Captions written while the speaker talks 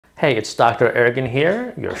Hey, it's Dr. Ergin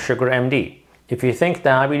here, your SugarMD. If you think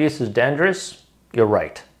diabetes is dangerous, you're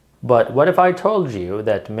right. But what if I told you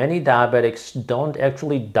that many diabetics don't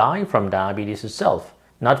actually die from diabetes itself?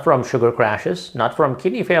 Not from sugar crashes, not from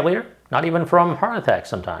kidney failure, not even from heart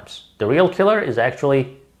attacks sometimes. The real killer is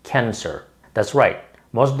actually cancer. That's right.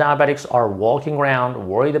 Most diabetics are walking around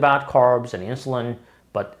worried about carbs and insulin,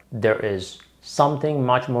 but there is something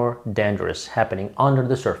much more dangerous happening under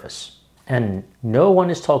the surface. And no one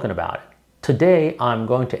is talking about it. Today, I'm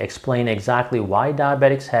going to explain exactly why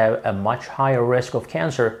diabetics have a much higher risk of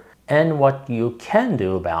cancer and what you can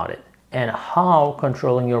do about it, and how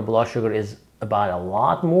controlling your blood sugar is about a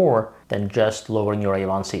lot more than just lowering your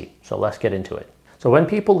A1C. So let's get into it. So when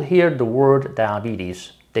people hear the word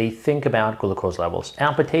diabetes, they think about glucose levels,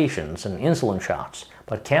 amputations, and insulin shots.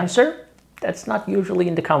 But cancer? That's not usually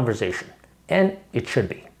in the conversation. And it should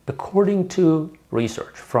be. According to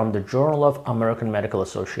research from the Journal of American Medical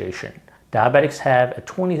Association, diabetics have a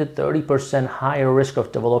 20 to 30% higher risk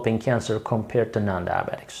of developing cancer compared to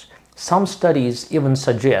non-diabetics. Some studies even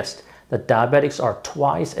suggest that diabetics are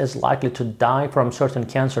twice as likely to die from certain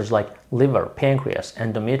cancers like liver, pancreas,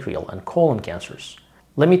 endometrial, and colon cancers.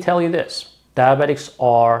 Let me tell you this, diabetics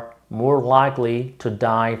are more likely to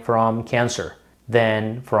die from cancer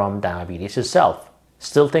than from diabetes itself.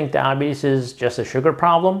 Still think diabetes is just a sugar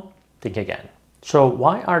problem? Think again. So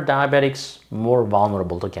why are diabetics more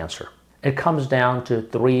vulnerable to cancer? It comes down to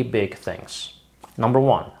three big things. Number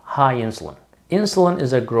one, high insulin. Insulin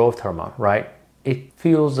is a growth hormone, right? It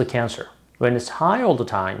fuels the cancer. When it's high all the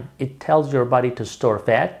time, it tells your body to store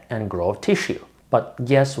fat and grow tissue. But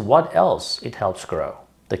guess what else it helps grow?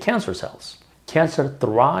 The cancer cells. Cancer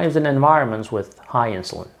thrives in environments with high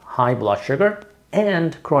insulin, high blood sugar,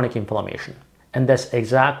 and chronic inflammation. And that's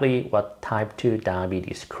exactly what type 2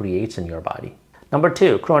 diabetes creates in your body. Number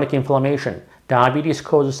two, chronic inflammation. Diabetes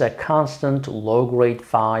causes a constant low-grade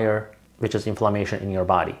fire, which is inflammation in your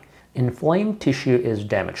body. Inflamed tissue is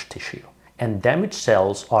damaged tissue. And damaged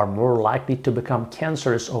cells are more likely to become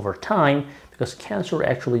cancerous over time because cancer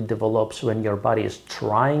actually develops when your body is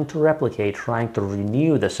trying to replicate, trying to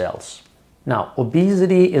renew the cells. Now,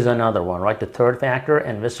 obesity is another one, right? The third factor,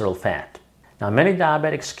 and visceral fat. Now, many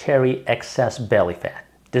diabetics carry excess belly fat.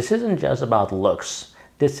 This isn't just about looks.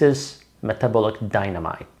 This is metabolic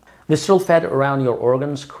dynamite. Visceral fat around your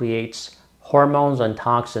organs creates hormones and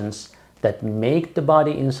toxins that make the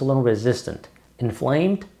body insulin resistant,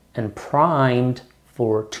 inflamed, and primed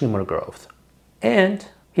for tumor growth. And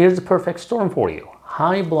here's the perfect storm for you.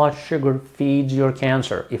 High blood sugar feeds your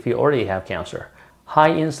cancer if you already have cancer.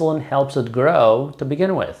 High insulin helps it grow to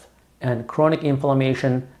begin with. And chronic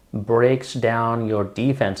inflammation breaks down your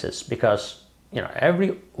defenses because every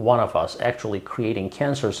one of us actually creating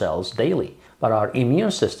cancer cells daily, but our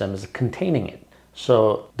immune system is containing it.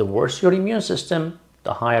 So the worse your immune system,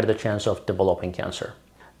 the higher the chance of developing cancer.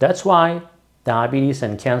 That's why diabetes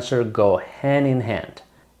and cancer go hand in hand.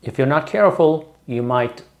 If you're not careful, you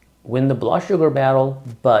might win the blood sugar battle,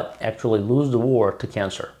 but actually lose the war to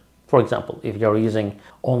cancer. For example, if you're using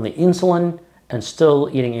only insulin and still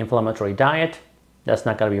eating inflammatory diet, that's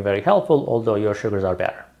not going to be very helpful, although your sugars are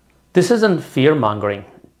better. This isn't fear-mongering.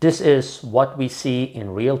 This is what we see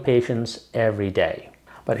in real patients every day.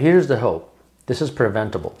 But here's the hope. This is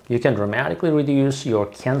preventable. You can dramatically reduce your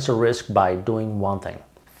cancer risk by doing one thing.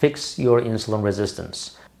 Fix your insulin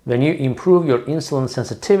resistance. When you improve your insulin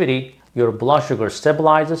sensitivity, your blood sugar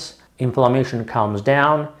stabilizes, inflammation calms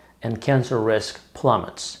down, and cancer risk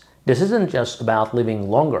plummets. This isn't just about living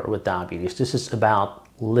longer with diabetes. This is about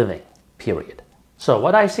living, period. So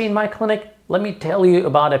what I see in my clinic, let me tell you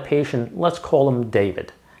about a patient, let's call him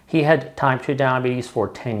David. He had type 2 diabetes for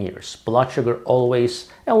 10 years. Blood sugar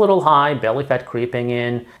always a little high, belly fat creeping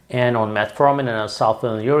in, and on metformin and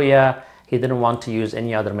sulfonylurea. He didn't want to use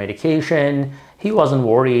any other medication. He wasn't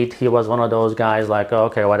worried. He was one of those guys like,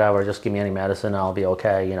 okay, whatever, just give me any medicine, I'll be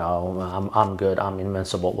okay, I'm good, I'm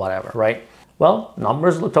invincible, whatever, right? Well,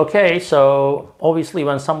 numbers looked okay, so obviously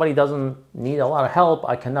when somebody doesn't need a lot of help,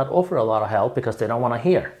 I cannot offer a lot of help because they don't want to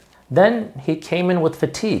hear. Then he came in with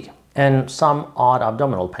fatigue and some odd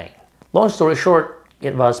abdominal pain. Long story short,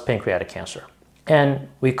 it was pancreatic cancer. And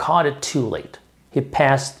we caught it too late. He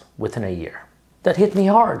passed within a year. That hit me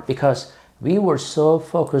hard because we were so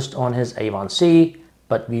focused on his A1C,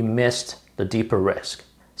 but we missed the deeper risk.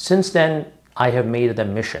 Since then, I have made it a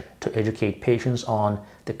mission to educate patients on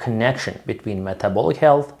the connection between metabolic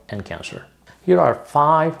health and cancer. Here are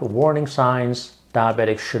 5 warning signs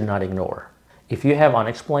diabetics should not ignore. If you have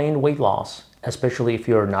unexplained weight loss, especially if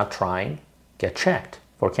you're not trying, get checked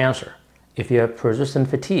for cancer. If you have persistent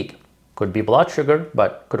fatigue, could be blood sugar,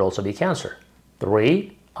 but could also be cancer.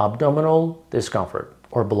 3, abdominal discomfort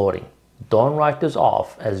or bloating. Don't write this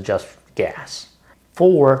off as just gas.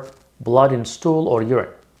 4, blood in stool or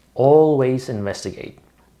urine. Always investigate.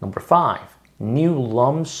 Number 5, new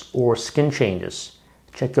lumps or skin changes.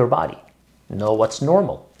 Check your body. Know what's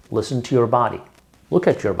normal. Listen to your body. Look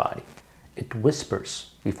at your body. It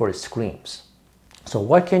whispers before it screams. So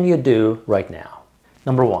what can you do right now?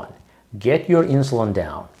 Number 1, get your insulin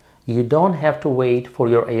down. You don't have to wait for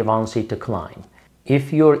your A1C to climb.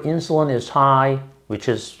 If your insulin is high, which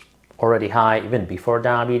is already high even before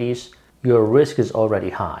diabetes, your risk is already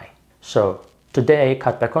high. So today,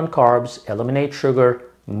 cut back on carbs, eliminate sugar,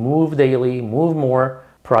 move daily, move more,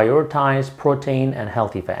 prioritize protein and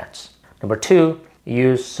healthy fats. Number 2,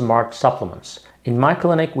 use smart supplements. In my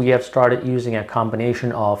clinic, we have started using a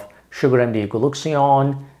combination of SugarMD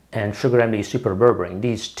Glucagon and SugarMD Super Berberine.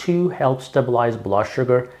 These two help stabilize blood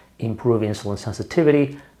sugar, improve insulin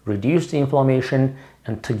sensitivity, reduce the inflammation,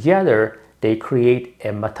 and together they create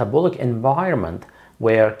a metabolic environment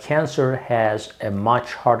where cancer has a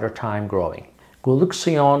much harder time growing.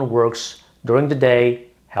 Glucagon works during the day,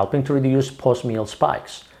 helping to reduce post-meal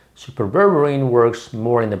spikes. Super Berberine works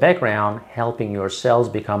more in the background, helping your cells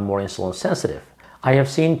become more insulin sensitive. I have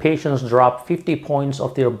seen patients drop 50 points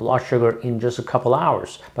of their blood sugar in just a couple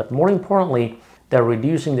hours, but more importantly, they're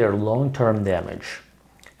reducing their long-term damage.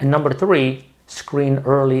 And number 3, screen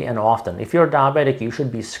early and often. If you're diabetic, you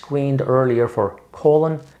should be screened earlier for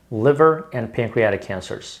colon, liver, and pancreatic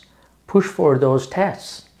cancers. Push for those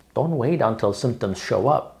tests. Don't wait until symptoms show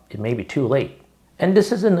up. It may be too late. And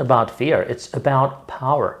this isn't about fear, it's about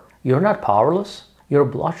power. You're not powerless. Your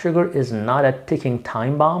blood sugar is not a ticking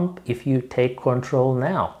time bomb if you take control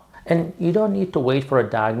now. And you don't need to wait for a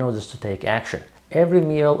diagnosis to take action. Every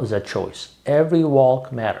meal is a choice. Every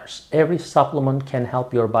walk matters. Every supplement can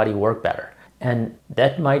help your body work better. And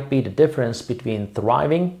that might be the difference between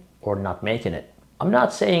thriving or not making it. I'm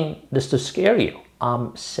not saying this to scare you.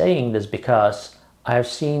 I'm saying this because I've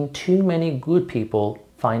seen too many good people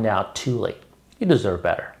find out too late. You deserve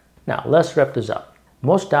better. Now, let's wrap this up.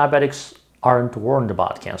 Most diabetics aren't warned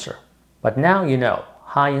about cancer. But now you know,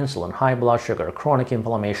 high insulin, high blood sugar, chronic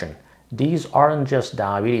inflammation, these aren't just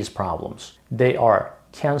diabetes problems. They are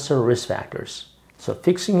cancer risk factors. So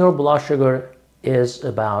fixing your blood sugar is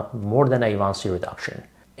about more than A1C reduction.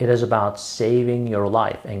 It is about saving your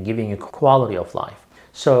life and giving you quality of life.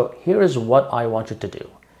 So here is what I want you to do.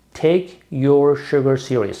 Take your sugar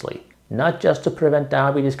seriously, not just to prevent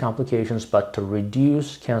diabetes complications, but to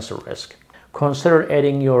reduce cancer risk. Consider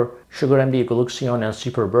adding your SugarMD Glucagon and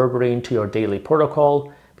Super Berberine to your daily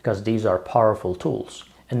protocol because these are powerful tools.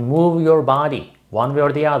 And move your body one way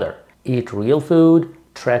or the other. Eat real food,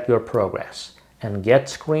 track your progress, and get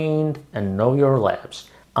screened and know your labs.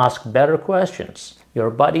 Ask better questions. Your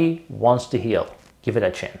body wants to heal. Give it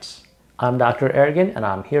a chance. I'm Dr. Ergin, and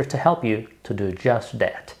I'm here to help you to do just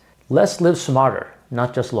that. Let's live smarter,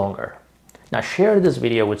 not just longer. Now share this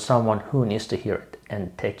video with someone who needs to hear it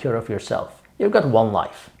and take care of yourself. You've got one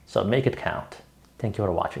life, so make it count. Thank you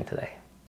for watching today.